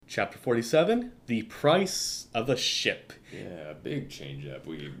Chapter 47, The Price of a Ship. Yeah, big change up.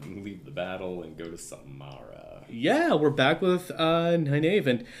 We leave the battle and go to Samara. Yeah, we're back with Nynaeve,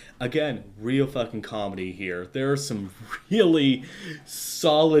 and again, real fucking comedy here. There are some really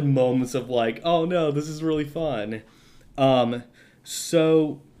solid moments of like, oh no, this is really fun.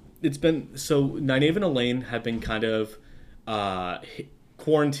 So Nynaeve and Elaine have been kind of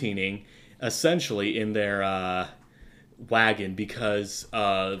quarantining, essentially in their wagon because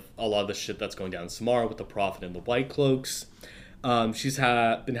of a lot of the shit that's going down in Samara with the Prophet and the White Cloaks. She's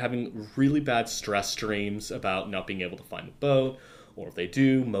been having really bad stress dreams about not being able to find a boat, or if they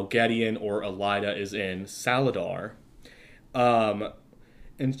do, Moghedien or Elaida is in Saladar.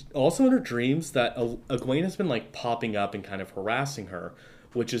 And also in her dreams that Egwene has been like popping up and kind of harassing her,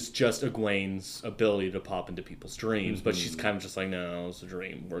 which is just Egwene's ability to pop into people's dreams. Mm-hmm. But she's kind of just like, no, it's a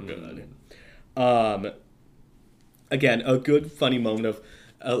dream. We're good. Again, a good funny moment of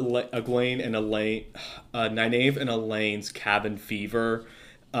Egwene and Elaine, Nynaeve and Elaine's cabin fever.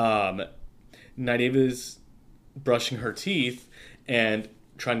 Nynaeve is brushing her teeth and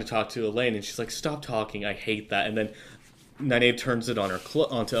trying to talk to Elaine, and she's like, "Stop talking! I hate that." And then Nynaeve turns it on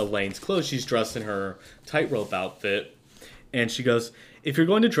onto Elaine's clothes. She's dressed in her tightrope outfit, and she goes, "If you're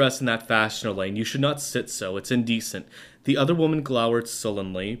going to dress in that fashion, Elaine, you should not sit so. It's indecent." The other woman glowered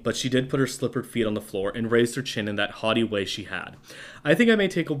sullenly, but she did put her slippered feet on the floor and raised her chin in that haughty way she had. "I think I may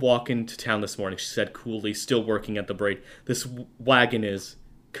take a walk into town this morning," she said coolly, still working at the braid. "This wagon is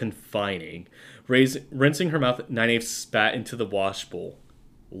confining." Rinsing her mouth, Nynaeve spat into the wash bowl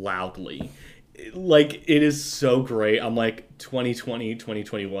loudly. Like, it is so great. I'm like 2020,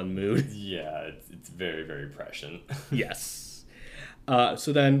 2021 mood. Yeah, it's very, very prescient. Yes.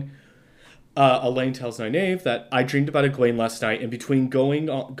 So then Elaine tells Nynaeve that I dreamed about Egwene last night, and between goings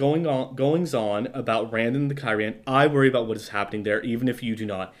on about Rand and the Kyrian, I worry about what is happening there, even if you do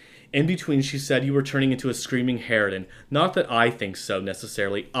not. In between, she said you were turning into a screaming harridan. Not that I think so,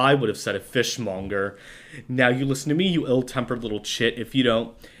 necessarily. I would have said a fishmonger. Now you listen to me, you ill-tempered little chit, if you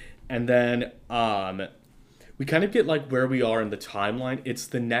don't. And then we kind of get like where we are in the timeline. It's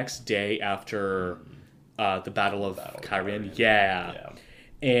the next day after the Battle of Kyrian. Yeah.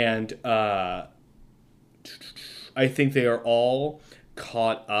 And I think they are all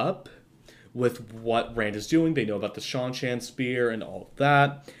caught up with what Rand is doing. They know about the Shanshan spear and all of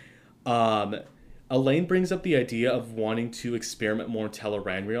that. Elaine brings up the idea of wanting to experiment more in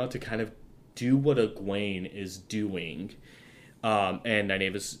Tel'aran'rhiod to kind of do what Egwene is doing. And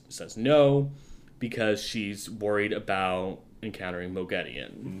Nynaeve says no because she's worried about encountering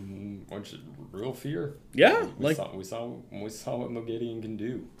Moghedien. Which is real fear. Yeah, we saw what Moghedien can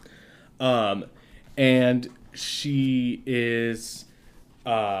do. And she is.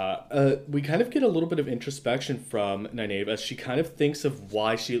 We kind of get a little bit of introspection from Nynaeve as she kind of thinks of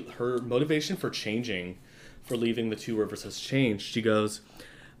why her motivation for leaving the Two Rivers has changed. She goes,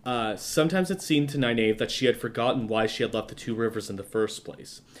 sometimes it seemed to Nynaeve that she had forgotten why she had left the Two Rivers in the first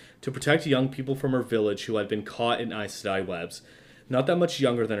place. To protect young people from her village who had been caught in Aes Sedai webs. Not that much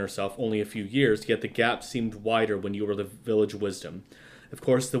younger than herself, only a few years, yet the gap seemed wider when you were the village wisdom. Of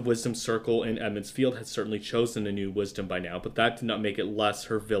course, the wisdom circle in Edmund's Field had certainly chosen a new wisdom by now, but that did not make it less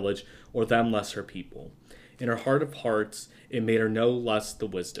her village or them less her people. In her heart of hearts, it made her no less the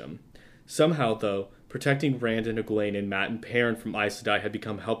wisdom. Somehow, though, protecting Rand and Egwene and Mat and Perrin from Aes Sedai had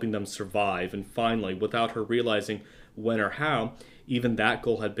become helping them survive, and finally, without her realizing when or how, even that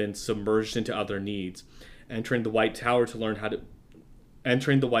goal had been submerged into other needs. Entering the White Tower to learn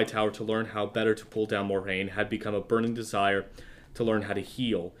how better to pull down Moraine had become a burning desire to learn how to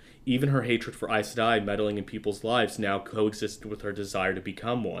heal. Even her hatred for Aes Sedai meddling in people's lives now coexisted with her desire to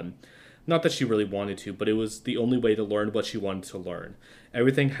become one. Not that she really wanted to, but it was the only way to learn what she wanted to learn.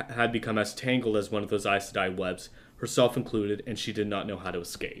 Everything had become as tangled as one of those Aes Sedai webs, herself included, and she did not know how to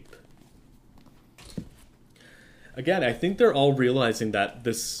escape. Again, I think they're all realizing that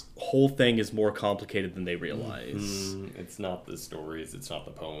this whole thing is more complicated than they realize. It's not the stories, it's not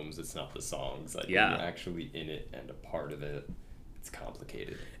the poems, it's not the songs. Like, yeah. When you're actually in it and a part of it, it's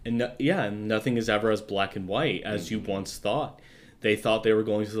complicated. And nothing is ever as black and white as you once thought. They thought they were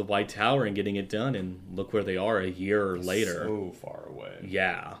going to the White Tower and getting it done, and look where they are a year later. So far away.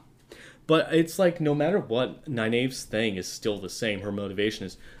 Yeah. But it's like, no matter what, Nynaeve's thing is still the same. Her motivation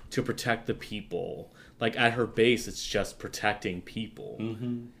is to protect the people. Like, at her base, it's just protecting people.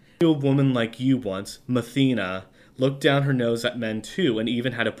 A woman like you once, Mathena, looked down her nose at men too, and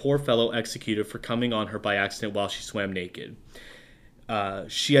even had a poor fellow executed for coming on her by accident while she swam naked.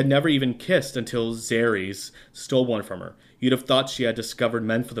 She had never even kissed until Xerxes stole one from her. You'd have thought she had discovered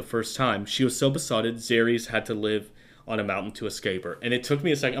men for the first time. She was so besotted, Xerxes had to live on a mountain to escape her. And it took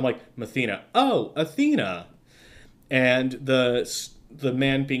me a second. I'm like, Mathena. Oh, Athena. And the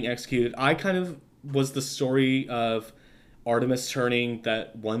man being executed, I kind of was the story of Artemis turning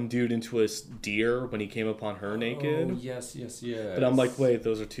that one dude into a deer when he came upon her naked. Oh, yes. But I'm like, wait,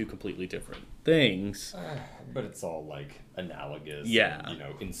 those are two completely different things. But it's all like analogous. Yeah. And,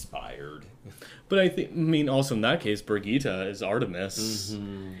 inspired. But I mean, also in that case, Brigitte is Artemis.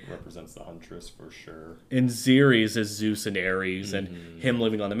 Represents the huntress for sure. And Ceres is Zeus and Ares, and him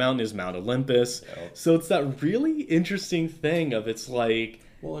living on the mountain is Mount Olympus. Yep. So it's that really interesting thing of it's like...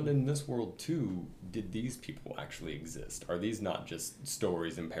 Well, and in this world, too, did these people actually exist? Are these not just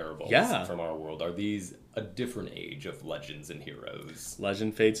stories and parables from our world? Are these a different age of legends and heroes?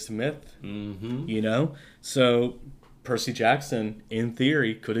 Legend fades to myth, So Percy Jackson, in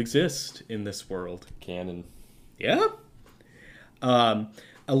theory, could exist in this world. Canon. Yeah.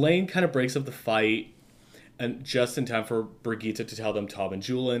 Elaine kind of breaks up the fight, and just in time for Brigitte to tell them Tom and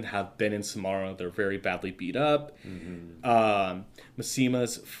Julian have been in Samara. They're very badly beat up.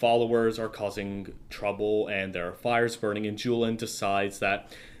 Massima's followers are causing trouble, and there are fires burning, and Julian decides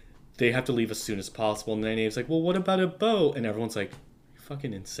that they have to leave as soon as possible. And Nynaeve's like, well, what about a boat? And everyone's like, you're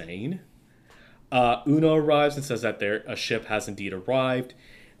fucking insane. Uno arrives and says that a ship has indeed arrived,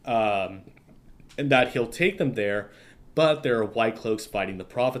 and that he'll take them there, but there are White Cloaks fighting the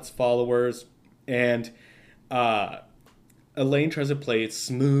Prophet's followers, and Elaine tries to play it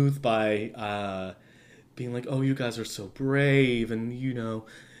smooth by being like, oh, you guys are so brave, and,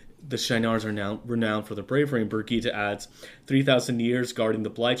 the Shynars are now renowned for their bravery, and Brigitte adds, 3,000 years guarding the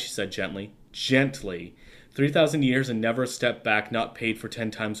Blight, she said gently. 3,000 years and never a step back, not paid for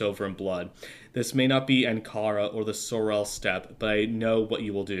 10 times over in blood. This may not be Ankara or the Sorel Steppe, but I know what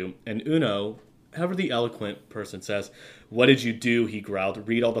you will do. And Uno, however the eloquent person says, what did you do, he growled.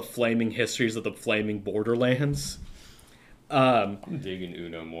 Read all the flaming histories of the flaming borderlands? I'm digging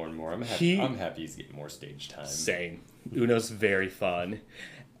Uno more and more. I'm happy he's getting more stage time. Same. Uno's very fun.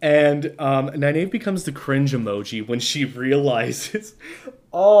 And Nynaeve becomes the cringe emoji when she realizes,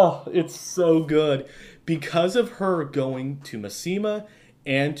 oh, it's so good. Because of her going to Massima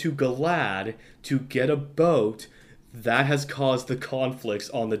and to Galad to get a boat, that has caused the conflicts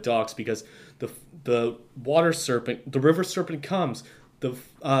on the docks because the water serpent, the river serpent comes, the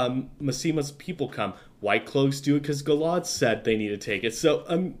Massima's people come. White Cloaks do it because Galad said they need to take it. So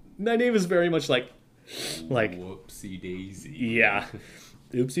Nynaeve is very much like whoopsie daisy. Yeah.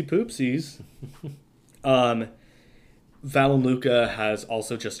 Oopsie poopsies. Val and Luca has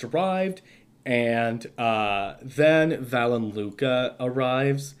also just arrived, and then Val and Luca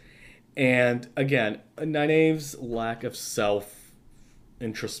arrives, and again, Nynaeve's lack of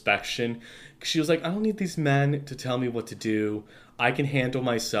self-introspection. She was like, I don't need these men to tell me what to do. I can handle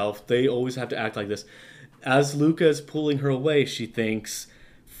myself. They always have to act like this. As Luca is pulling her away, she thinks,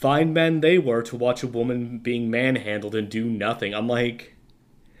 fine men they were to watch a woman being manhandled and do nothing. I'm like...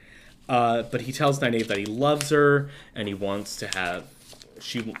 but he tells Nynaeve that he loves her and he wants her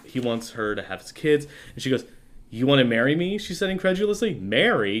to have his kids. And she goes, you want to marry me? She said incredulously.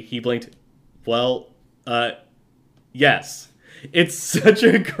 Marry? He blinked. Well, yes. It's such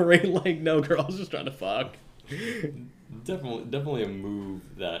a great, no, girl, I was just trying to fuck. Definitely a move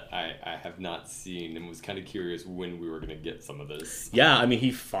that I have not seen and was kind of curious when we were going to get some of this. Yeah, I mean,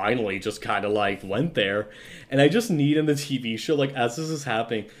 he finally just kind of, went there. And I just need in the TV show, as this is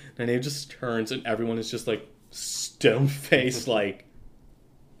happening, Nynaeve just turns and everyone is just, stone-faced,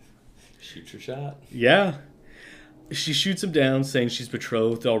 Shoot your shot. Yeah. She shoots him down, saying she's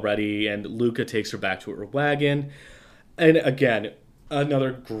betrothed already, and Luca takes her back to her wagon. And again...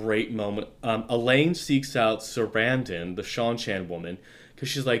 another great moment. Elaine seeks out Sarandon, the Seanchan woman, because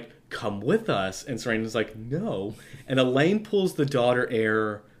she's like, come with us. And Sarandon's like, no. And Elaine pulls the daughter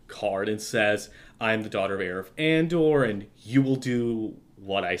heir card and says, I'm the daughter heir of Andor, and you will do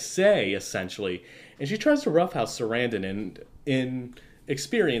what I say, essentially. And she tries to roughhouse Sarandon, and in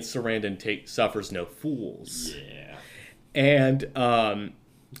experience, Sarandon suffers no fools. Yeah. And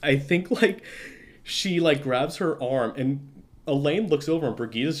I think, she, grabs her arm, and Elaine looks over and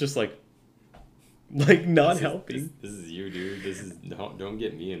Brigitte's just not helping. This is you, dude. Don't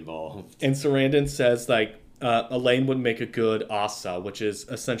get me involved. And Sarandon says Elaine would make a good Asa, which is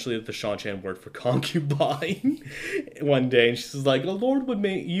essentially the Seanchan word for concubine, one day. And she's like, a lord would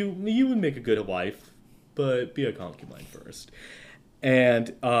make you would make a good wife, but be a concubine first.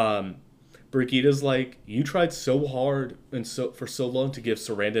 And Brigitte's like, you tried so hard and for so long to give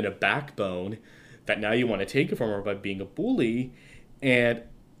Sarandon a backbone that now you want to take it from her by being a bully. And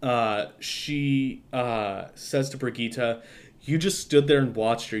she says to Brigitte, You just stood there and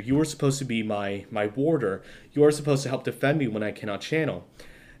watched her. You were supposed to be my warder. You are supposed to help defend me when I cannot channel.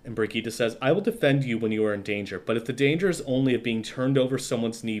 And Brigitte says, I will defend you when you are in danger, but if the danger is only of being turned over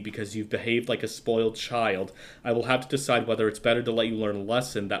someone's knee because you've behaved like a spoiled child, I will have to decide whether it's better to let you learn a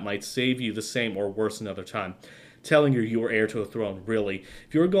lesson that might save you the same or worse another time. Telling you are heir to a throne, really.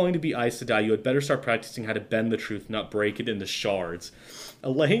 If you are going to be Aes Sedai, you had better start practicing how to bend the truth, not break it into shards.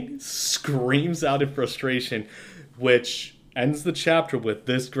 Elaine screams out in frustration, which ends the chapter with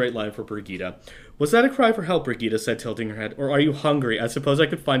this great line for Brigitte. Was that a cry for help, Brigitte said, tilting her head, or are you hungry? I suppose I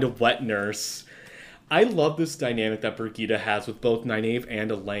could find a wet nurse. I love this dynamic that Brigitte has with both Nynaeve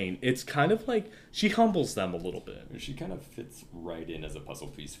and Elaine. It's kind of like she humbles them a little bit. She kind of fits right in as a puzzle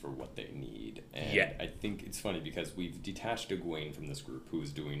piece for what they need. And yeah. I think it's funny because we've detached Egwene from this group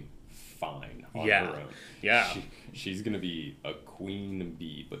who's doing fine on her own. Yeah. She's going to be a queen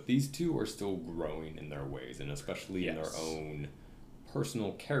bee, but these two are still growing in their ways, and especially in their own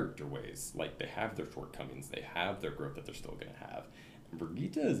personal character ways. Like, they have their shortcomings, they have their growth that they're still going to have. And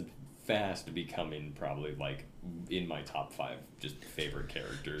Brigitte is fast becoming probably, like, in my top 5 just favorite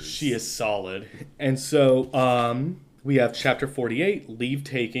characters. She is solid. And so, we have chapter 48, Leave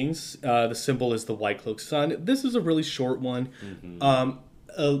Takings. The symbol is the White Cloak Sun. This is a really short one. Mm-hmm.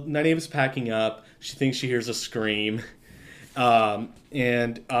 Nynaeve is packing up. She thinks she hears a scream.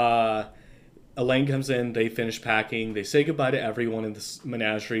 Elaine comes in, they finish packing, they say goodbye to everyone in this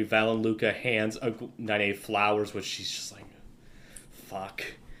menagerie. Val and Luca hands Nynaeve flowers, which she's just like, fuck.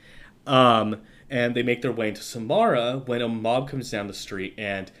 And they make their way into Samara when a mob comes down the street,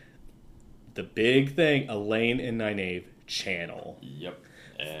 and the big thing, Elaine and Nynaeve channel. Yep.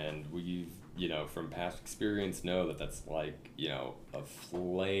 And we've, from past experience know that that's like, a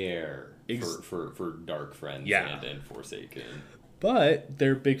flare for Dark Friends and Forsaken. But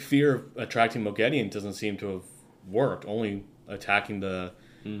their big fear of attracting Moghedien doesn't seem to have worked, only attacking the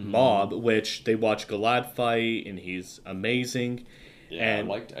mob, which they watch Galad fight, and he's amazing. Yeah,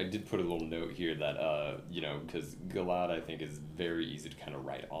 and I did put a little note here that, because Galad, I think, is very easy to kind of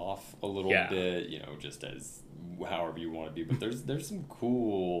write off a little bit, just as however you want to be. But there's some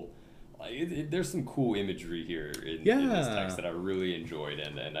cool... there's some cool imagery here in this text that I really enjoyed,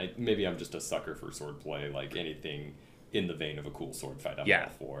 and maybe I'm just a sucker for swordplay, like anything in the vein of a cool sword fight I'm all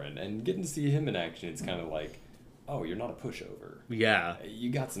for. And getting to see him in action, it's kind of like, oh, you're not a pushover. Yeah. You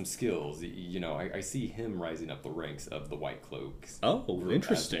got some skills. I see him rising up the ranks of the White Cloaks. Oh,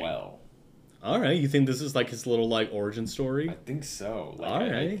 interesting. As well. All right. You think this is like his little like origin story? I think so. All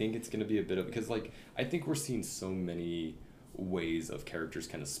right. I think it's going to be a bit of... Because I think we're seeing so many ways of characters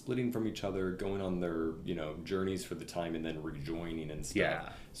kind of splitting from each other, going on their, journeys for the time and then rejoining and stuff. Yeah.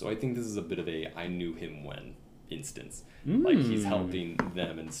 So I think this is a bit of a I knew him when instance. Like, he's helping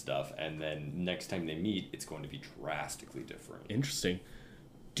them and stuff, and then next time they meet, it's going to be drastically different. Interesting.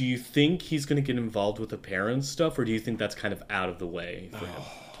 Do you think he's going to get involved with the parents stuff, or do you think that's kind of out of the way for him?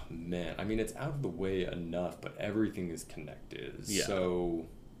 Man, I mean, it's out of the way enough, but everything is connected. Yeah. So,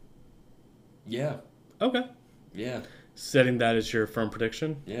 yeah. Okay. Yeah. Setting that as your firm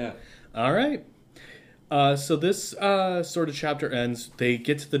prediction? Yeah. All right. So this sort of chapter ends. They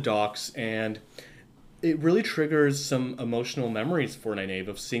get to the docks, and it really triggers some emotional memories for Nynaeve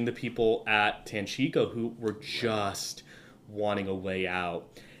of seeing the people at Tanchico who were just wanting a way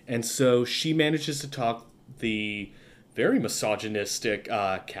out. And so she manages to talk the very misogynistic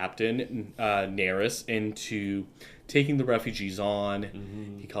captain, Nerys, into taking the refugees on.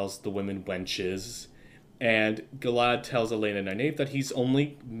 Mm-hmm. He calls the women wenches. And Galad tells Elaine and Nynaeve that he's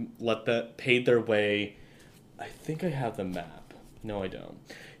only paid their way. I think I have the map. No, I don't.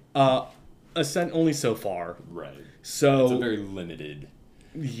 Ascent only so far. Right. So it's a very limited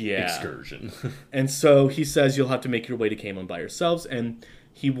excursion. And so he says you'll have to make your way to Caemlyn by yourselves, and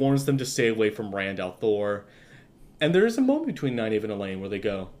he warns them to stay away from Rand al'Thor. And there is a moment between Nynaeve and Elaine where they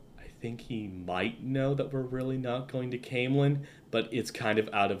go, I think he might know that we're really not going to Caemlyn, but it's kind of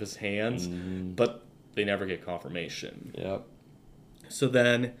out of his hands. Mm. But they never get confirmation. Yep. So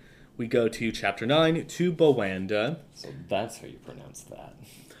then we go to chapter 9, to Bowanda. So that's how you pronounce that.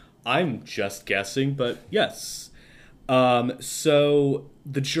 I'm just guessing, but yes. So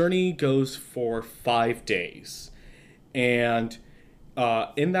the journey goes for 5 days. And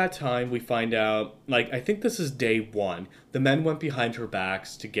in that time, we find out, I think this is day 1. The men went behind her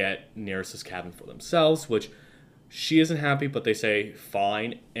backs to get Nerys' cabin for themselves, which she isn't happy, but they say,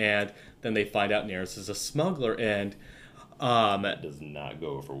 fine. And then they find out Nerys is a smuggler, and... that does not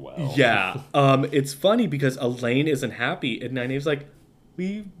go over well. Yeah. It's funny because Elaine isn't happy, and Nynaeve's like,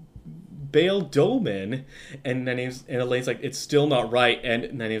 we bailed Doman, and Elaine's like, it's still not right,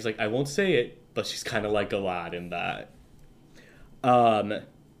 and Nynaeve's like, I won't say it, but she's kind of like Galad in that. Um,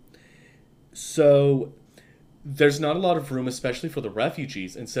 so there's not a lot of room, especially for the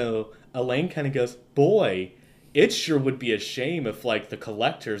refugees. And so Elaine kind of goes, boy, it sure would be a shame if like the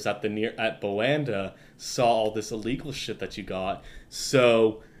collectors at Boanda saw all this illegal shit that you got.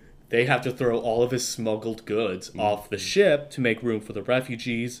 So they have to throw all of his smuggled goods off the ship to make room for the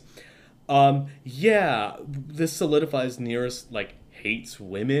refugees. Yeah, this solidifies Nearest like hates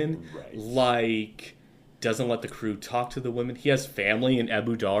women, Right. like doesn't let the crew talk to the women. He has family in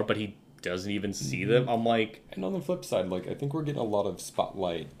Abu Dar, but he doesn't even see them. I'm like, And on the flip side, like I think we're getting a lot of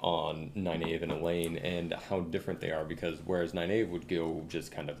spotlight on Nynaeve and Elaine and how different they are, because whereas Nynaeve would go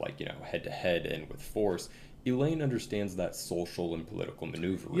just kind of like, you know, head to head and with force, Elaine understands that social and political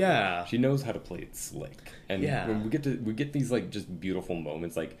maneuvering. Yeah. She knows how to play it slick. And Yeah. when we get these like just beautiful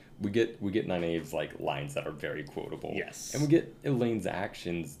moments, like we get Nynaeve's like lines that are very quotable. Yes. And we get Elaine's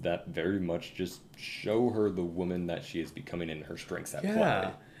actions that very much just show her the woman that she is becoming and her strengths at yeah.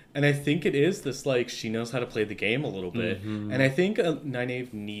 play. And I think it is this, like, she knows how to play the game a little bit. And I think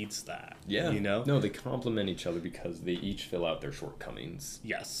Nynaeve needs that. Yeah. You know? No, they complement each other because they each fill out their shortcomings.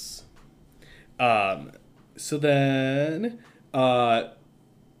 Yes. So then,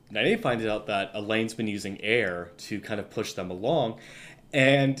 Nynaeve finds out that Elaine's been using air to kind of push them along.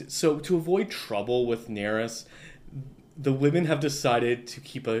 And so to avoid trouble with Neris, the women have decided to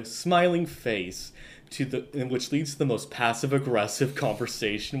keep a smiling face which leads to the most passive-aggressive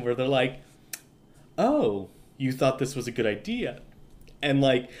conversation where they're like, oh, you thought this was a good idea. And,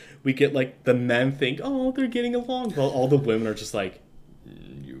 like, we get, like, the men think, oh, they're getting along. While all the women are just like,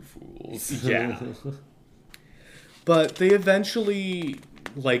 You fools. yeah. But they eventually,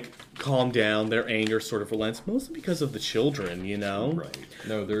 like, calm down. Their anger sort of relents, mostly because of the children, you know? Right.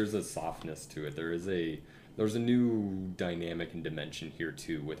 No, there's a softness to it. There's a new dynamic and dimension here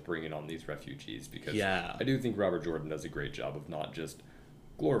too with bringing on these refugees, because Yeah. I do think Robert Jordan does a great job of not just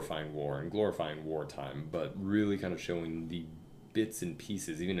glorifying war and glorifying wartime, but really kind of showing the bits and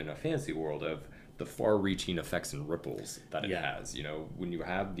pieces, even in a fantasy world, of the far-reaching effects and ripples that it Yeah. has. You know, when you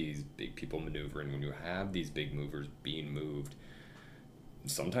have these big people maneuvering, when you have these big movers being moved,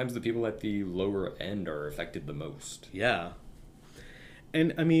 sometimes the people at the lower end are affected the most. Yeah.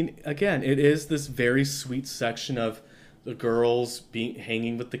 And I mean, again, it is this very sweet section of the girls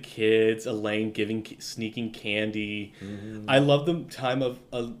hanging with the kids, Elaine sneaking candy. I love the time of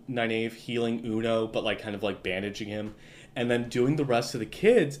Nynaeve healing Uno, but like kind of like bandaging him, and then doing the rest of the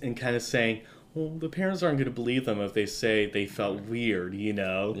kids and kind of saying, well, the parents aren't going to believe them if they say they felt weird, you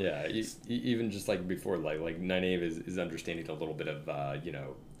know? Yeah, even just like before, like Nynaeve is understanding a little bit of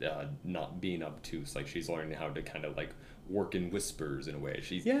not being obtuse. Like she's learning how to kind of like work in whispers in a way.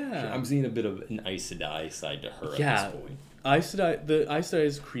 I'm seeing a bit of an Aes Sedai side to her at this point. The Aes Sedai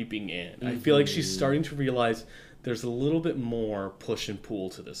is creeping in. I feel like she's starting to realize there's a little bit more push and pull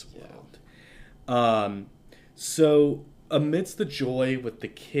to this world. So amidst the joy with the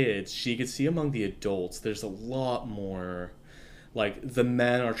kids, she could see among the adults there's a lot more. Like the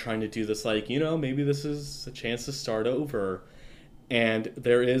men are trying to do this, like, you know, maybe this is a chance to start over. And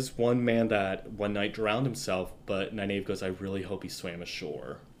there is one man that one night drowned himself, but Nynaeve goes, I really hope he swam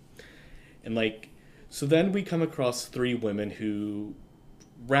ashore. And like, so then we come across three women who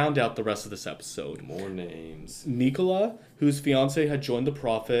round out the rest of this episode. More names. Nicola, whose fiance had joined the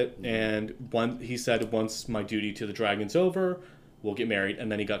Prophet, and he said, once my duty to the dragon's over, we'll get married, and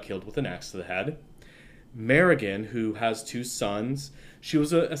then he got killed with an axe to the head. Merrigan, who has two sons. She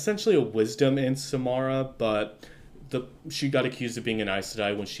was essentially a wisdom in Samara, but she got accused of being an Aes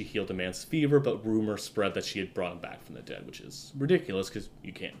Sedai when she healed a man's fever, but rumor spread that she had brought him back from the dead, which is ridiculous because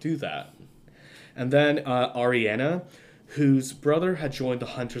you can't do that. And then Ariana, whose brother had joined the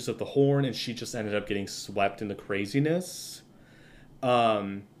Hunters of the Horn, and she just ended up getting swept in the craziness.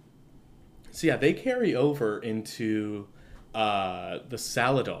 So yeah, they carry over into the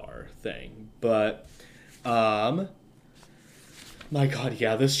Saladar thing, but my God,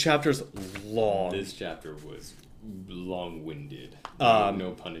 yeah, this chapter's long. This chapter was long-winded.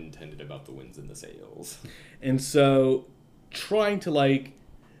 No pun intended about the winds and the sails. And so, trying to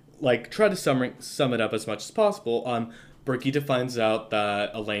try to sum it up as much as possible, Birgitte finds out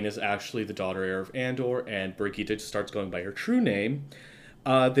that Elaine is actually the daughter heir of Andor, and Birgitte starts going by her true name.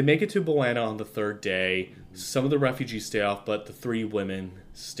 They make it to Boanna on the third day. Some of the refugees stay off, but the three women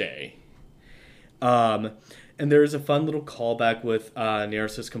stay. And there's a fun little callback with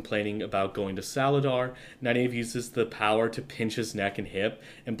Nereus complaining about going to Saladar. Nynaeve uses the power to pinch his neck and hip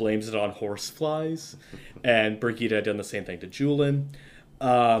and blames it on horseflies. And Birgitte had done the same thing to Juilin.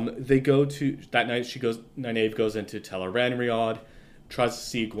 That night Nynaeve goes into Tel Aranriad, tries to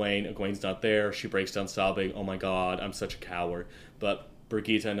see Egwene. Egwene's not there. She breaks down sobbing, oh my God, I'm such a coward. But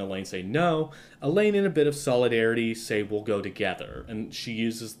Brigitte and Elaine say no. Elaine, in a bit of solidarity, say we'll go together. And she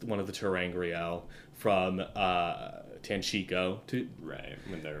uses one of the ter'angreal from Tanchico to... Right,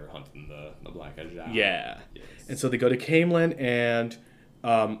 when they're hunting the Black Ajah. Yeah. Yes. And so they go to Caemlyn, and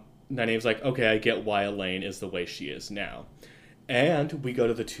Nynaeve's like, okay, I get why Elaine is the way she is now. And we go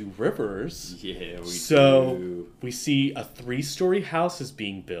to the Two Rivers. Yeah, we So do. we see a 3-story house is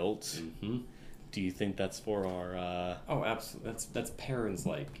being built. Mm-hmm. Do you think that's for our... Oh, absolutely. That's Perrin's,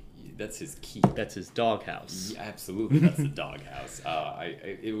 like, that's his key. That's his doghouse. Yeah, absolutely, that's the doghouse.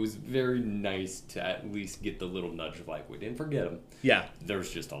 It was very nice to at least get the little nudge of, like, we didn't forget him. Yeah.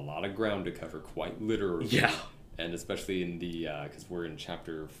 There's just a lot of ground to cover, quite literally. Yeah. And especially in the, because we're in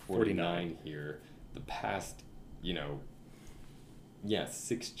chapter 49 here, the past,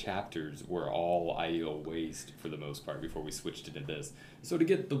 6 chapters were all Aiel Waste for the most part before we switched into this. So to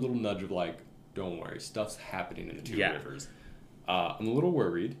get the little nudge of, like, don't worry, stuff's happening in the Two Rivers. I'm a little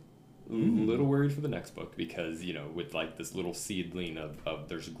worried. A little worried for the next book because, with, like, this little seedling of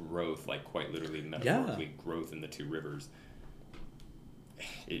there's growth, like, quite literally, metaphorically, growth in the Two Rivers.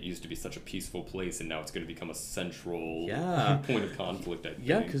 It used to be such a peaceful place, and now it's going to become a central point of conflict, I think.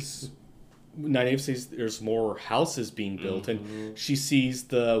 Yeah, because Nynaeve sees there's more houses being built, and she sees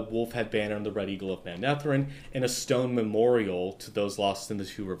the Wolfhead Banner and the Red Eagle of Manetheren and a stone memorial to those lost in the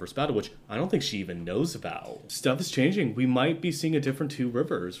Two Rivers battle, which I don't think she even knows about. Stuff is changing. We might be seeing a different Two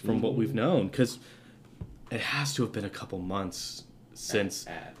Rivers from what we've known, because it has to have been a couple months since...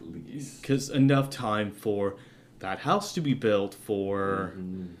 At least. Because enough time for that house to be built, for...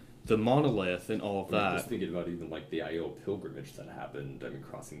 the monolith and all of that. I was thinking about even like the Aiel pilgrimage that happened. I mean,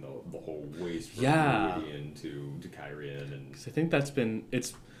 crossing the whole waste from Yeah. Meridian to Cairhien, and 'Cause I think that's been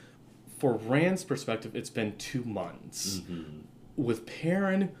for Rand's perspective, it's been 2 months. With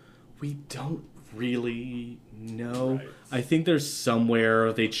Perrin, we don't really know. Right. I think there's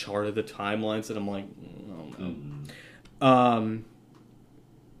somewhere they charted the timelines, and I'm like, I don't know.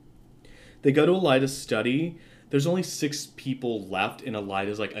 They go to Elida's study. There's only 6 people left in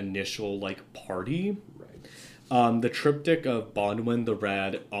Elida's like initial like party. right. The triptych of Bondwyn the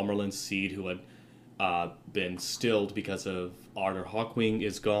Red, Amerlin Seed, who had been stilled because of Ardor Hawkwing,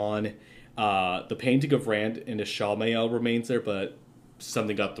 is gone. The painting of Rand and Ishamael remains there, but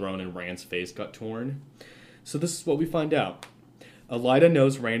something got thrown and Rand's face got torn. So this is what we find out. Elida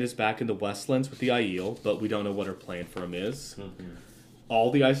knows Rand is back in the Westlands with the Aiel, but we don't know what her plan for him is.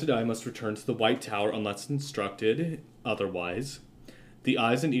 All the Aes Sedai must return to the White Tower unless instructed otherwise. The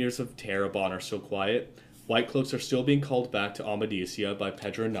eyes and ears of Terabon are still quiet. White Cloaks are still being called back to Almadesia by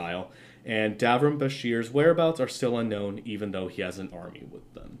Pedro and Nile, and Davram Bashir's whereabouts are still unknown, even though he has an army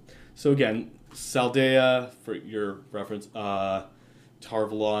with them. So again, Saldea, for your reference,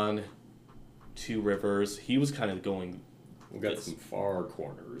 Tarvalon, Two Rivers, he was kind of going... We've got some far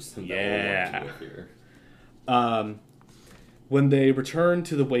corners. Yeah. That we'll work with here. When they return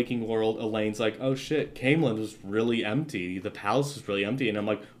to the waking world, Elaine's like, oh shit, Caemlyn was really empty. The palace was really empty. And I'm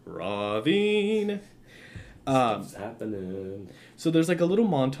like, Ravine. Stuff's happening. So there's like a little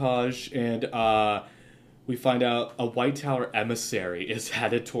montage, and we find out a White Tower emissary is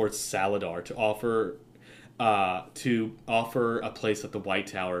headed towards Saladar to offer a place at the White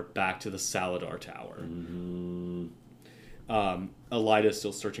Tower back to the Saladar Tower. Elida is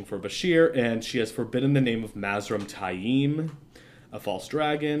still searching for Bashir, and she has forbidden the name of Mazrim Taim, a false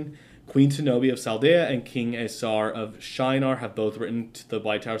dragon. Queen Tenobi of Saldea and King Asar of Shinar have both written to the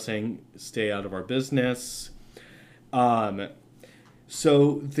White Tower saying, stay out of our business.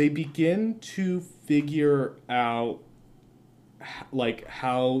 So they begin to figure out like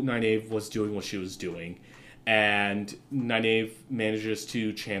how Nynaeve was doing what she was doing. And Nynaeve manages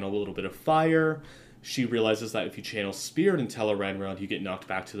to channel a little bit of fire. She realizes that if you channel Spirit and Teleranrod, you get knocked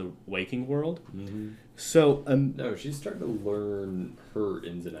back to the waking world. So, No, she's starting to learn her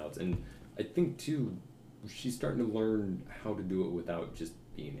ins and outs. And I think, too, she's starting to learn how to do it without just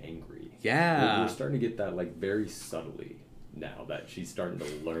being angry. Yeah. We're starting to get that, like, very subtly now that she's starting to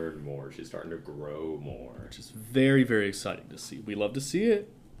learn more. She's starting to grow more. Which is very, very exciting to see. We love to see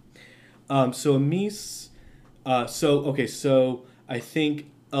it. So Amis... So I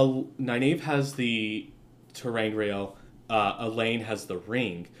think Nynaeve has the ter'angreal, Elaine has the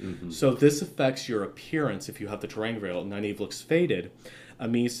ring. So this affects your appearance if you have the ter'angreal. Nynaeve looks faded.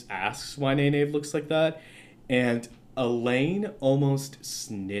 Amis asks why Nynaeve looks like that, and Elaine almost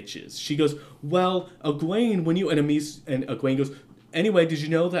snitches. She goes, well, Egwene, when you... And Egwene goes, anyway, did you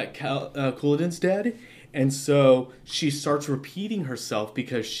know that Couladin's dead? And so she starts repeating herself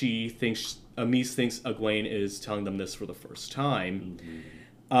because she thinks... Amis thinks Egwene is telling them this for the first time.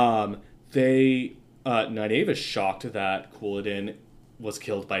 Nynaeve is shocked that Couladin was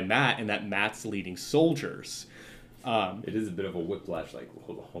killed by Mat and that Mat's leading soldiers. It is a bit of a whiplash. Like,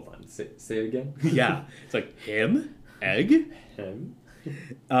 hold on. Say it again. Yeah, it's like him, Egg. Him.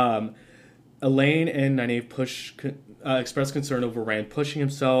 Elaine and Nynaeve express concern over Rand pushing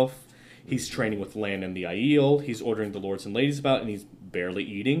himself. He's training with Lan and the Aiel. He's ordering the lords and ladies about, and he's barely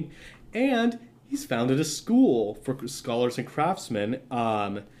eating. And he's founded a school for scholars and craftsmen.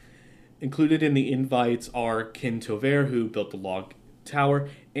 Included in the invites are Kin Tover, who built the log tower,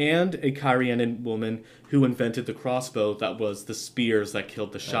 and a Cairhienin woman who invented the crossbow that was the spears that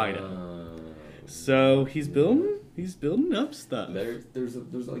killed the Shaido. So he's building up stuff.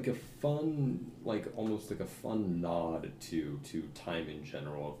 There's like a fun, like almost like a fun nod to time in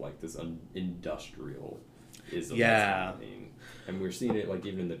general of like this industrialism that's happening. And we're seeing it like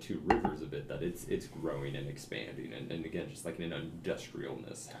even in the Two Rivers a bit, that it's growing and expanding, and again just like an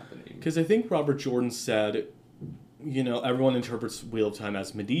industrialness happening. Because I think Robert Jordan said, everyone interprets Wheel of Time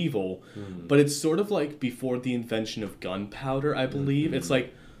as medieval, but it's sort of like before the invention of gunpowder, I believe. It's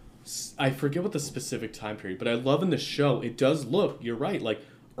like, I forget what the specific time period, but I love in the show, it does look, you're right, like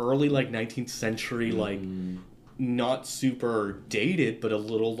early like 19th century, like not super dated, but a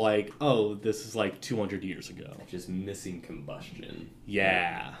little like, oh, this is like 200 years ago. Just missing combustion.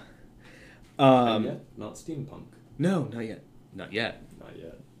 Yeah. Not yet? Not steampunk? No, not yet. Not yet. Not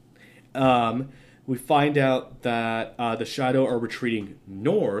yet. We find out that the Shaido are retreating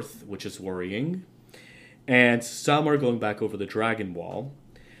north, which is worrying, and some are going back over the Dragon Wall.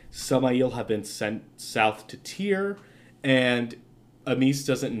 Some Aiel have been sent south to Tyr, and Amys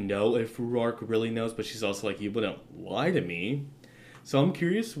doesn't know if Rhuarc really knows, but she's also like, you wouldn't lie to me. So I'm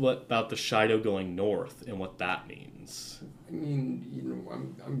curious about the Shaido going north and what that means. I mean,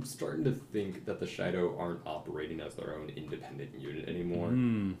 I'm starting to think that the Shaido aren't operating as their own independent unit anymore.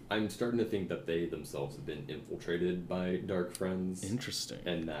 I'm starting to think that they themselves have been infiltrated by Dark Friends. Interesting.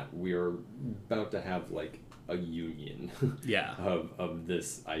 And that we're about to have like a union of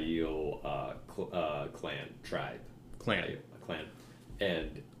this Aiel clan.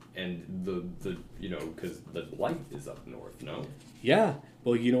 And the because the light is up north, no? Yeah.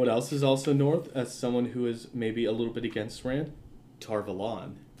 Well, you know what else is also north? As someone who is maybe a little bit against Rand? Tar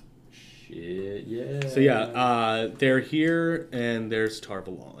Valon. Shit, yeah. So yeah, they're here, and there's Tar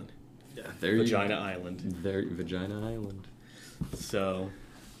Valon. Yeah, Vagina Island. Vagina Island. So,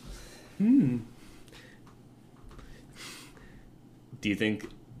 do you think?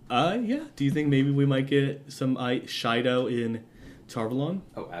 Do you think maybe we might get some Shaido in Tar Valon?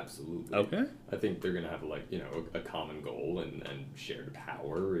 Oh, absolutely. Okay. I think they're gonna have like a common goal and shared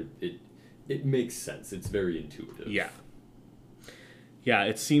power. It makes sense. It's very intuitive. Yeah. Yeah,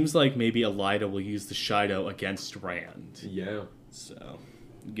 it seems like maybe Elaida will use the Shaido against Rand. Yeah. So,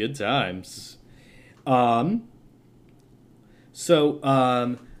 good times. Their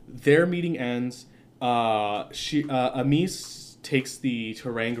meeting ends. Amys takes the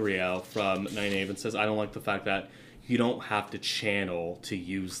ter'angreal from Nynaeve and says, I don't like the fact that you don't have to channel to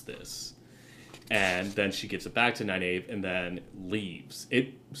use this. And then she gives it back to Nynaeve and then leaves.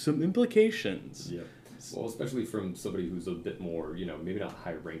 Some implications. Yeah. Well, especially from somebody who's a bit more, maybe not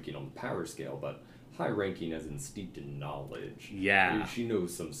high ranking on the power scale, but high ranking as in steeped in knowledge. Yeah. She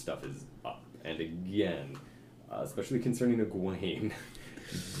knows some stuff is up. And again, especially concerning Egwene,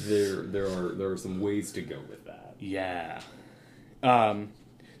 there are some ways to go with that. Yeah.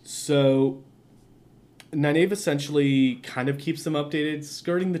 So Nynaeve essentially kind of keeps them updated,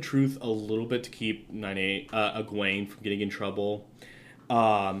 skirting the truth a little bit to keep Egwene from getting in trouble.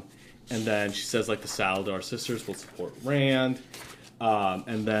 And then she says, like, the Saladar sisters will support Rand.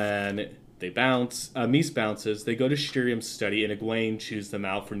 And then they bounce. Mys bounces. They go to Shiriam's study, and Egwene chews them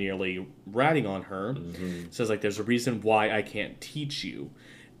out for nearly ratting on her. Says, like, there's a reason why I can't teach you.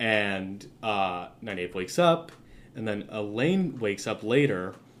 And Nynaeve wakes up, and then Elaine wakes up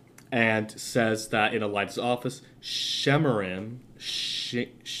later and says that in Elaida's office, Shimmerin,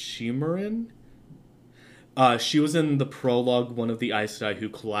 she was in the prologue, one of the Aes Sedai who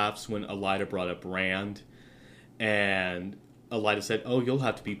collapsed when Elaida brought up Rand. And Elaida said, oh, you'll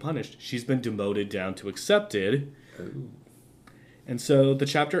have to be punished. She's been demoted down to accepted. Oh. And so the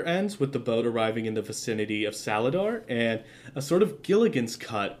chapter ends with the boat arriving in the vicinity of Saladar, and a sort of Gilligan's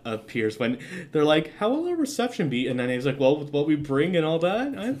cut appears when they're like, how will our reception be? And Nynaeve's like, well, with what we bring and all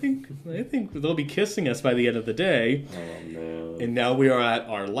that, I think they'll be kissing us by the end of the day. Oh, no. And now we are at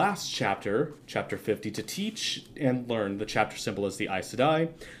our last chapter, chapter 50, to teach and learn. The chapter symbol is the Aes Sedai.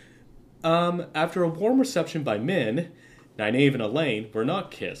 After a warm reception by Min, Nynaeve and Elaine were not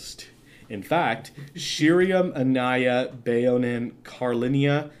kissed. In fact, Shiriam, Anaya, Baonin,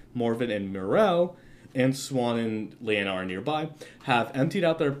 Carlinia, Morven, and Mirel and Swan and Lyanna are nearby, have emptied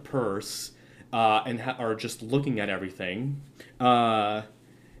out their purse and are just looking at everything. And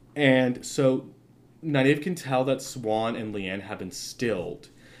so Nynaeve can tell that Swan and Leanne have been stilled.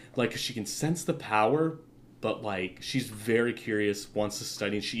 Like, she can sense the power, but, like, she's very curious, wants to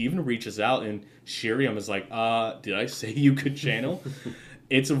study, and she even reaches out, and Shiriam is like, did I say you could channel?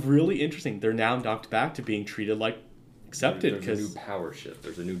 It's really interesting. They're now knocked back to being treated like accepted. There's a new power shift.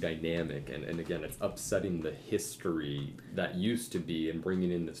 There's a new dynamic. And again, it's upsetting the history that used to be and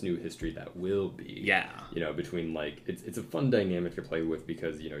bringing in this new history that will be. Yeah. Between, like, it's a fun dynamic to play with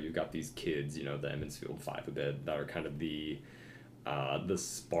because, you've got these kids, the Emmonsfield Five a bit, that are kind of the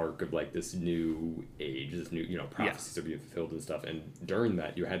spark of, like, this new age, this new, prophecies are being fulfilled and stuff. And during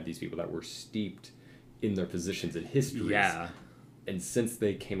that, you had these people that were steeped in their positions and histories. Yeah. And since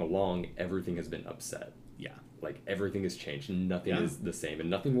they came along, everything has been upset. Yeah. Like, everything has changed. Nothing is the same. And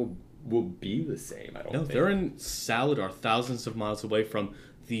nothing will be the same, I don't think. They're in Saladar, thousands of miles away from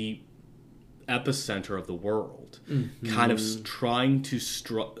the epicenter of the world. Mm-hmm. Kind of trying to,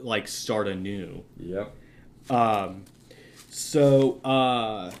 start anew. Yep. I'm calling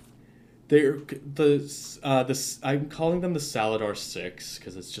them the Saladar Six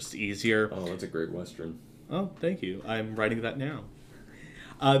because it's just easier. Oh, that's a great Western. Oh, thank you. I'm writing that now.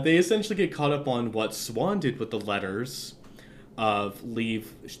 They essentially get caught up on what Swan did with the letters of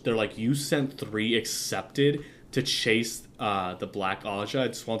leave. They're like, you sent 3 accepted to chase the Black Aja.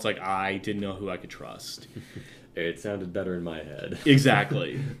 And Swan's like, I didn't know who I could trust. It sounded better in my head.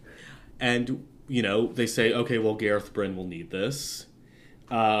 Exactly. And, they say, okay, well, Gareth Bryn will need this.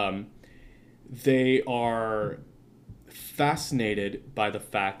 They are fascinated by the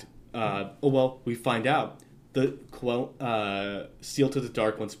fact, we find out the seal to the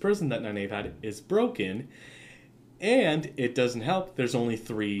Dark One's prison that Nynaeve had is broken, and it doesn't help. There's only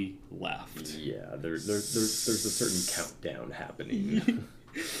 3 left. Yeah, there's a certain countdown happening,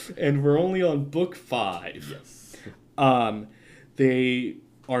 and we're only on book 5. Yes. They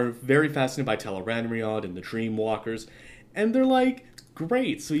are very fascinated by Tel'aran'rhiod and the Dreamwalkers, and they're like,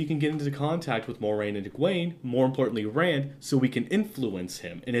 great, so you can get into contact with Moiraine and Egwene, more importantly Rand, so we can influence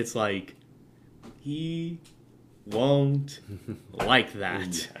him. And it's like, he won't like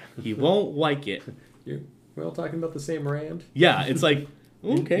that. Yeah. He won't like it. We're all talking about the same Rand? Yeah, it's like,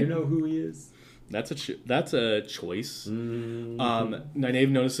 okay. You know who he is? That's a choice. Mm-hmm. Nynaeve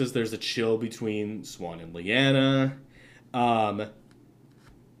notices there's a chill between Swan and Lyanna.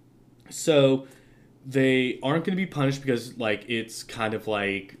 So they aren't going to be punished because, like, it's kind of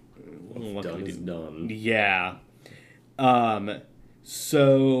like, what done is done. Yeah. And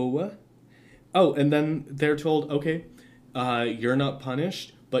then they're told, okay, you're not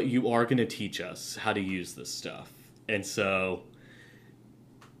punished, but you are going to teach us how to use this stuff. And so,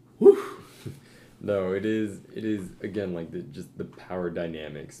 whew. No, it is again, like, the power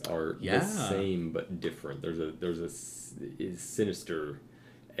dynamics are the same but different. There's a sinister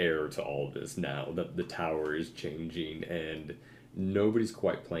air to all of this now that the tower is changing and nobody's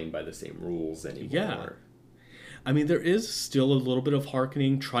quite playing by the same rules anymore. Yeah. I mean, there is still a little bit of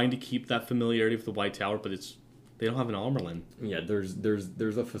hearkening, trying to keep that familiarity with the White Tower, but they don't have an Amyrlin. Yeah,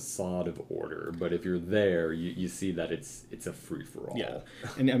 there's a facade of order, but if you're there, you see that it's a free-for-all. Yeah,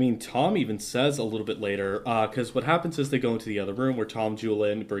 and I mean, Tom even says a little bit later, because what happens is they go into the other room where Tom,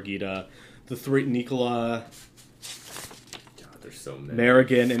 Julian, Birgitta, the 3, Nicola, there's so many.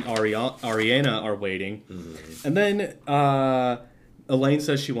 Merrigan, and Ariana are waiting. Mm-hmm. And then Elaine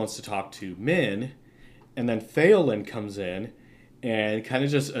says she wants to talk to Min, and then Phelan comes in, and kind of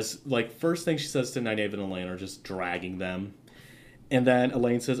just, first thing she says to Nynaeve and Elaine are just dragging them. And then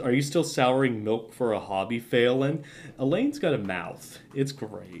Elaine says, are you still souring milk for a hobby, Phelan? Elaine's got a mouth. It's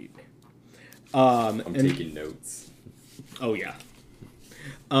great. I'm taking notes. Oh, yeah.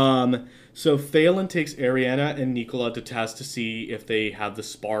 So Phelan takes Ariana and Nicola to test to see if they have the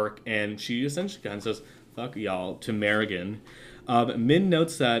spark, and she essentially kind of says, fuck y'all, to Merrigan. Min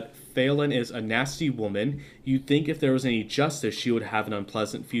notes that Phelan is a nasty woman. You'd think if there was any justice, she would have an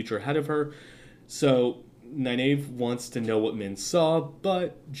unpleasant future ahead of her. So Nynaeve wants to know what Min saw,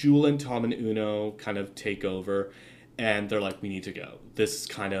 but Julian, Tom, and Uno kind of take over, and they're like, we need to go. This is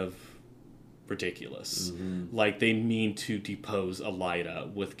kind of ridiculous. Mm-hmm. Like, they mean to depose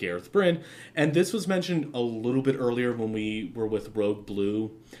Elaida with Gareth Bryn. And this was mentioned a little bit earlier when we were with Rogue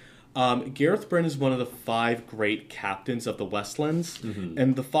Blue. Gareth Bryn is one of the 5 great captains of the Westlands. Mm-hmm.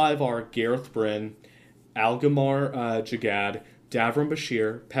 And the 5 are Gareth Bryn, Algamar Jagad, Davram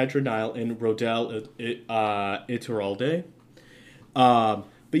Bashir, Pedronile, and Rodel Ituralde. But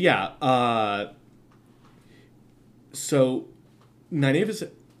yeah, so Nynaeve is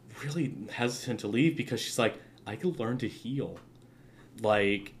really hesitant to leave because she's like, I could learn to heal.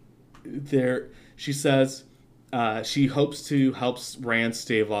 Like, she says she hopes to help Rand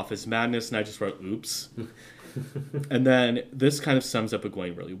stave off his madness, and I just wrote, oops. And then this kind of sums up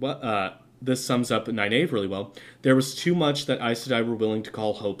Egwene really well. This sums up Nynaeve really well. There was too much that Aes Sedai were willing to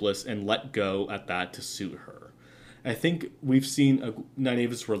call hopeless and let go at that to suit her. I think we've seen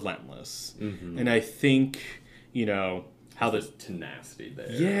Nynaeve is relentless. Mm-hmm. And I think, how there's tenacity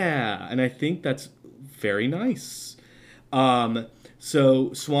there. Yeah, and I think that's very nice.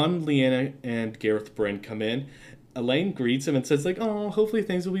 So Swan, Lyanna, and Gareth Bryn come in. Elaine greets him and says, like, oh, hopefully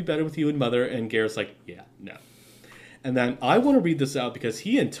things will be better with you and Mother. And Gareth's like, yeah, no. And then I want to read this out because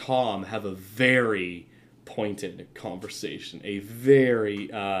he and Tom have a very pointed conversation. A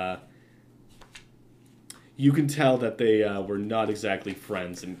very, you can tell that they were not exactly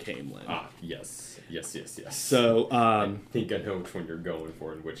friends in Caemlyn. Yes. So, I think I know which one you're going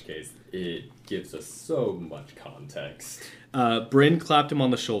for, in which case it gives us so much context. Bryn clapped him on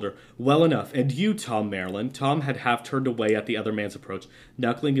the shoulder. Well enough. And you, Tom Merrilin. Tom had half turned away at the other man's approach,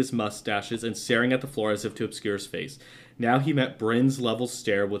 knuckling his mustaches and staring at the floor as if to obscure his face. Now he met Bryn's level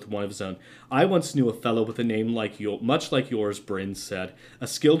stare with one of his own. I once knew a fellow with a name much like yours, Bryn said. A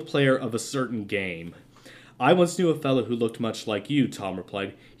skilled player of a certain game. I once knew a fellow who looked much like you, Tom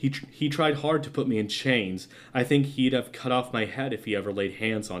replied. He tried hard to put me in chains. I think he'd have cut off my head if he ever laid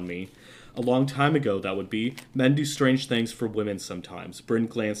hands on me. A long time ago, that would be. Men do strange things for women sometimes. Bryn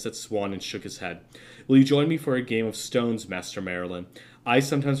glanced at Swan and shook his head. Will you join me for a game of stones, Master Merrilin? I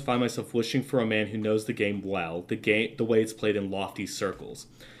sometimes find myself wishing for a man who knows the game well, the way it's played in lofty circles.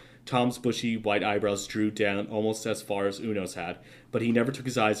 Tom's bushy, white eyebrows drew down almost as far as Uno's had, but he never took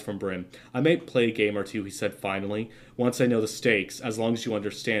his eyes from Bryn. I may play a game or two, he said finally. Once I know the stakes, as long as you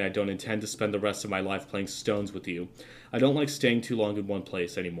understand I don't intend to spend the rest of my life playing stones with you. I don't like staying too long in one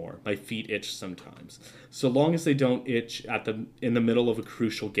place anymore. My feet itch sometimes. So long as they don't itch in the middle of a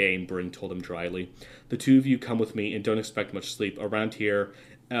crucial game, Bryn told him dryly. The two of you come with me and don't expect much sleep. Around here,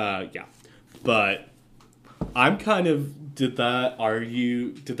 yeah. But I'm kind of, did that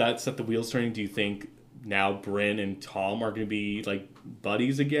set the wheels turning? Do you think now Bryn and Tom are going to be, like,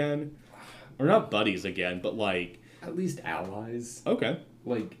 buddies again? Or not buddies again, but, like... At least allies. Okay.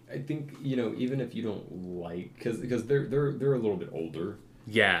 Like, I think, even if you don't like... Because they're a little bit older.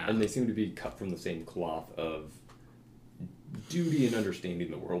 Yeah. And they seem to be cut from the same cloth of duty and understanding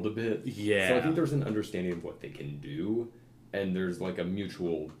the world a bit. Yeah. So I think there's an understanding of what they can do, and there's, like, a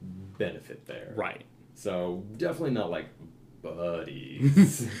mutual benefit there. Right. So, definitely not, like,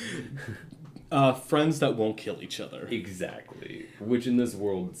 buddies. Friends that won't kill each other. Exactly. Which in this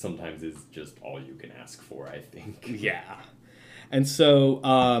world sometimes is just all you can ask for, I think. Yeah. And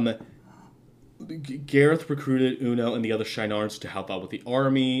so, Gareth recruited Uno and the other Shienarans to help out with the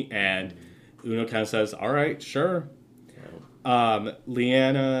army, and Uno kind of says, all right, sure.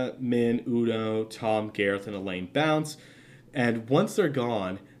 Lyanna, Min, Uno, Tom, Gareth, and Elaine bounce, and once they're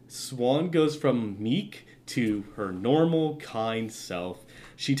gone, Swan goes from meek to her normal, kind self.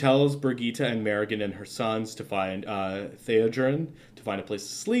 She tells Birgitte and Merrigan and her sons to find Theodrin, to find a place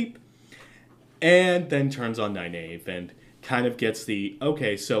to sleep, and then turns on Nynaeve and kind of gets the,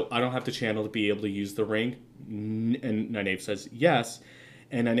 okay, so I don't have to channel to be able to use the ring? And Nynaeve says yes,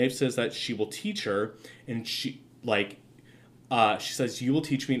 and Nynaeve says that she will teach her, and she says, you will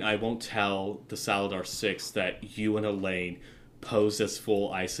teach me and I won't tell the Salidar Six that you and Elaine posed as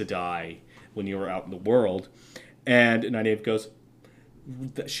full Aes Sedai when you were out in the world. And Nynaeve goes,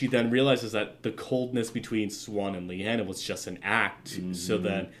 she then realizes that the coldness between Swan and Lyanna was just an act, so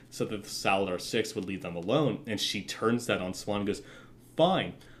that the Salidar Six would leave them alone. And she turns that on Swan and goes,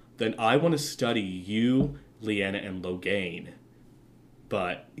 fine, then I want to study you, Lyanna, and Logain.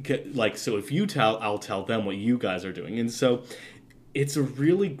 But, like, so if you tell, I'll tell them what you guys are doing. And so it's a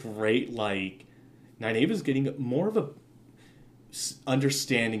really great, like, Nynaeve is getting more of a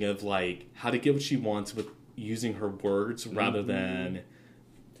understanding of, like, how to get what she wants with using her words rather than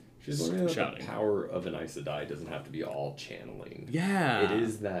she's learning that the power of an Aes Sedai doesn't have to be all channeling. Yeah. It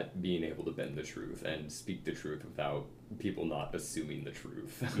is that being able to bend the truth and speak the truth without people not assuming the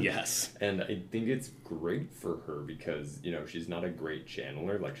truth. Yes. And I think it's great for her because, she's not a great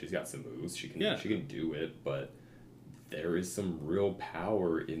channeler. Like, she's got some moves. She can do it, but there is some real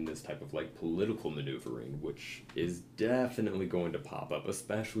power in this type of, like, political maneuvering, which is definitely going to pop up,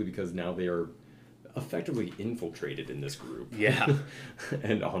 especially because now they are effectively infiltrated in this group. Yeah.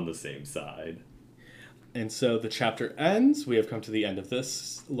 And on the same side. And so the chapter ends. We have come to the end of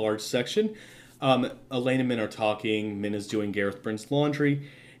this large section. Elaine and Min are talking. Min is doing Gareth Bryn's laundry.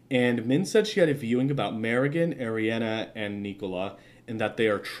 And Min said she had a viewing about Merrigan, Ariana, and Nicola. and that they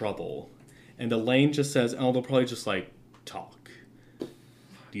are trouble. And Elaine just says, oh, they'll probably just, like, talk.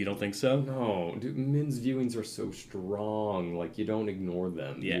 You don't think so? No, dude, Min's viewings are so strong. Like, you don't ignore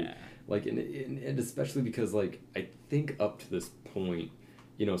them. Yeah. And especially because, like, I think up to this point,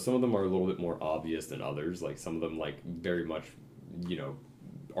 you know, some of them are a little bit more obvious than others. Like, some of them, like, very much, you know,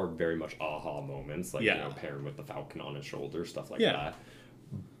 are very much aha moments. Like, you know, pairing with the Falcon on his shoulder, stuff like that.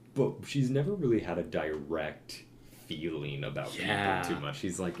 But she's never really had a direct feeling about people too much.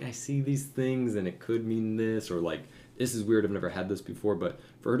 She's like, I see these things and it could mean this, or like, this is weird, I've never had this before. But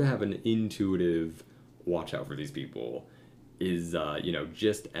for her to have an intuitive watch out for these people is, you know,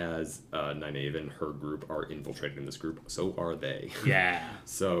 just as Nynaeve and her group are infiltrating this group, so are they. Yeah.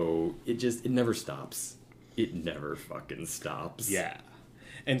 So it never stops. It never fucking stops. Yeah.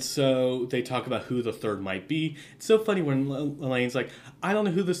 And so they talk about who the third might be. It's so funny when Elaine's like, I don't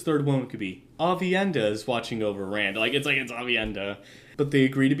know who this third woman could be. Avienda is watching over Rand. It's Avienda. But they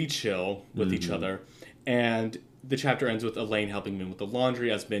agree to be chill with each other. And the chapter ends with Elaine helping Min with the laundry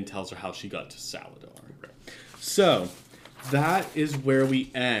as Min tells her how she got to Saladar. So that is where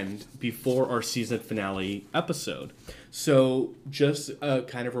we end before our season finale episode. So just a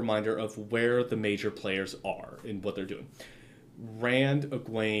kind of reminder of where the major players are and what they're doing. Rand,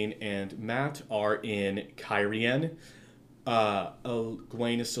 Egwene, and Mat are in Cairhien.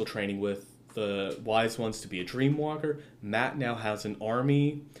 Egwene is still training with the Wise Ones to be a Dreamwalker. Mat now has an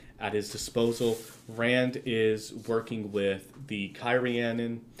army at his disposal. Rand is working with the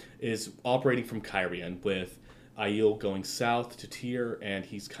Cairhien, is operating from Cairhien with Aiel going south to Tyr, and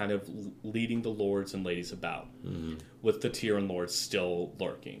he's kind of leading the lords and ladies about, with the Tyr and lords still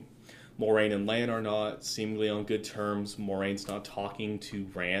lurking. Moiraine and Lan are not seemingly on good terms. Moraine's not talking to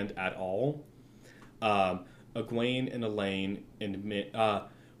Rand at all. Egwene and Elaine and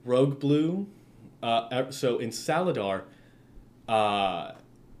Rogue Blue. So in Saladar,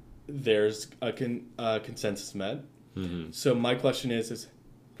 there's a consensus met. So my question is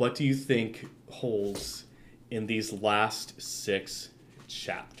what do you think holds in these last 6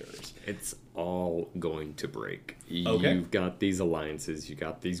 chapters? It's all going to break. Okay. You've got these alliances, you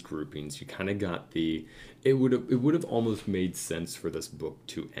got these groupings, you kind of got the... It would have almost made sense for this book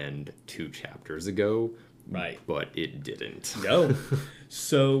to end 2 chapters ago. Right. But it didn't. No.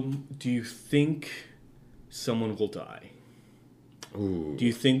 So, do you think someone will die? Ooh. Do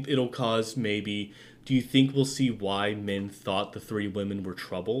you think it'll cause maybe... Do you think we'll see why Min thought the 3 women were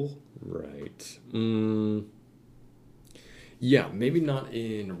trouble? Right. Yeah, maybe not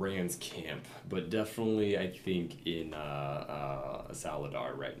in Rand's camp, but definitely I think in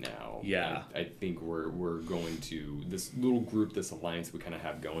Saladar right now. Yeah. I think we're going to, this little group, this alliance we kind of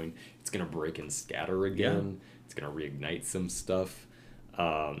have going, it's going to break and scatter again. Yeah. It's going to reignite some stuff. If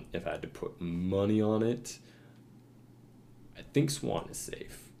I had to put money on it, I think Swan is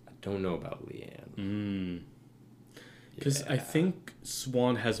safe. I don't know about Leanne. Because I think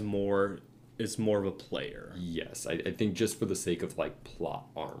Swan is more of a player. Yes, I think just for the sake of like plot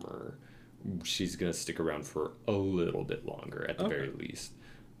armor, she's gonna stick around for a little bit longer at the very least.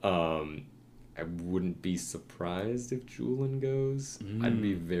 I wouldn't be surprised if Juilin goes. I'd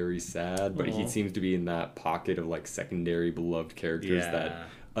be very sad, but he seems to be in that pocket of like secondary beloved characters that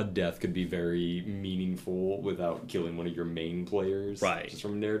a death could be very meaningful without killing one of your main players, right? Just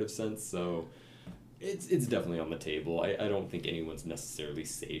from a narrative sense. So it's definitely on the table. I don't think anyone's necessarily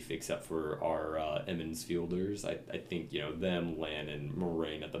safe except for our Emmons Fielders. I think, you know, them, Lan, and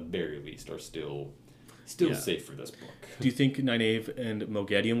Moiraine at the very least are still safe for this book. Do you think Nynaeve and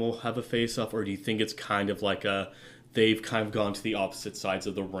Moghedien will have a face-off, or do you think it's kind of like they've kind of gone to the opposite sides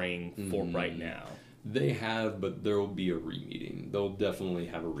of the ring for right now? They have, but there will be a re-meeting. They'll definitely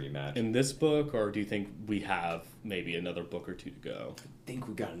have a rematch. In this book, or do you think we have maybe another book or 2 to go? I think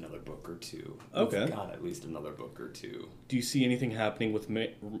we got another book or 2. Okay. We've got at least another book or 2. Do you see anything happening with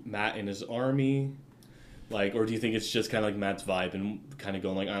Mat and his army? Like, or do you think it's just kind of like Mat's vibe and kind of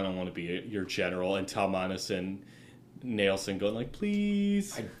going like, I don't want to be your general, and Talmanis and Nailson going like,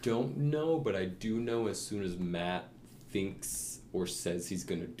 please? I don't know, but I do know as soon as Mat thinks or says he's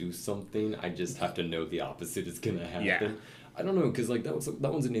going to do something, I just have to know the opposite is going to happen. Yeah. I don't know, because like that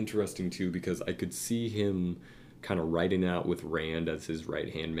one's an interesting too, because I could see him kind of riding out with Rand as his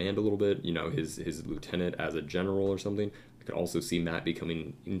right-hand man a little bit, you know, his lieutenant as a general or something. I could also see Mat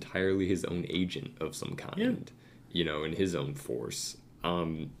becoming entirely his own agent of some kind, you know, in his own force.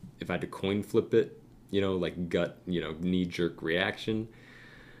 If I had to coin flip it, you know, like gut, you know, knee-jerk reaction,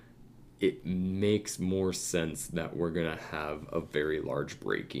 it makes more sense that we're going to have a very large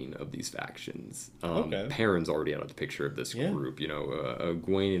breaking of these factions. Perrin's already out of the picture of this group. You know,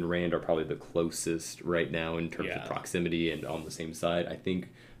 Egwene and Rand are probably the closest right now in terms of proximity and on the same side. I think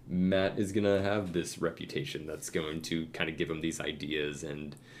Mat is going to have this reputation that's going to kind of give him these ideas,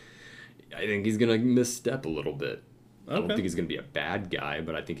 and I think he's going to misstep a little bit. I don't think he's going to be a bad guy,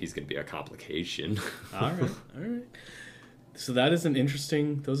 but I think he's going to be a complication. All right. So those are some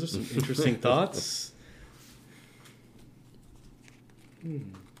interesting thoughts.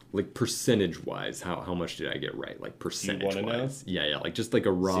 Like percentage-wise, how much did I get right? Like percentage-wise. You want to know? Yeah, like just like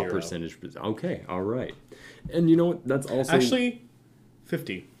a raw 0 percentage. Okay, all right. And you know what? That's also... Actually,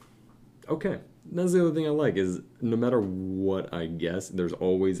 50. Okay. That's the other thing I like is no matter what I guess, there's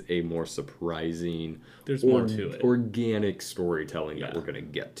always a more surprising... There's more to it. Organic storytelling that we're going to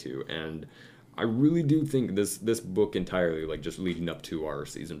get to. And I really do think this book entirely, like just leading up to our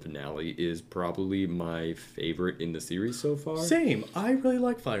season finale, is probably my favorite in the series so far. Same. I really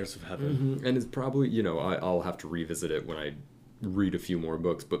like Fires of Heaven. And it's probably, you know, I'll have to revisit it when I read a few more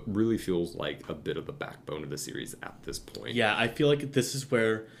books, but really feels like a bit of the backbone of the series at this point. Yeah, I feel like this is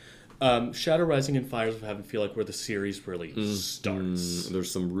where Shadow Rising and Fires of Heaven feel like where the series really starts.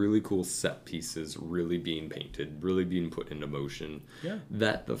 There's some really cool set pieces really being painted, really being put into motion. Yeah.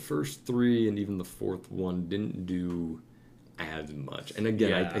 That the first 3 and even the 4th one didn't do as much. And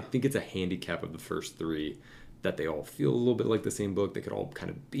again, I think it's a handicap of the first 3 that they all feel a little bit like the same book. They could all kind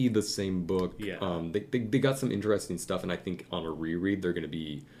of be the same book. Yeah. They got some interesting stuff, and I think on a reread they're going to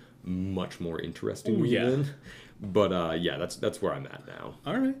be much more interesting. But that's where I'm at now.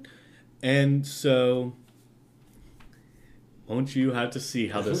 All right. And so, won't you have to see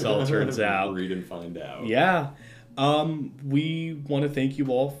how this all turns out? Read and find out. Yeah. We want to thank you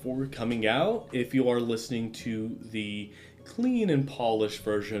all for coming out. If you are listening to the clean and polished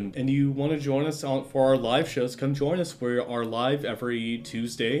version and you want to join us for our live shows, come join us. We are live every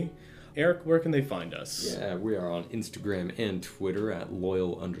Tuesday. Eric, where can they find us? Yeah, we are on Instagram and Twitter at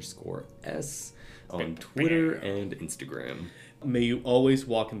loyal_s on Twitter and Instagram. May you always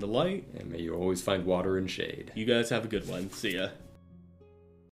walk in the light. And may you always find water and shade. You guys have a good one. See ya.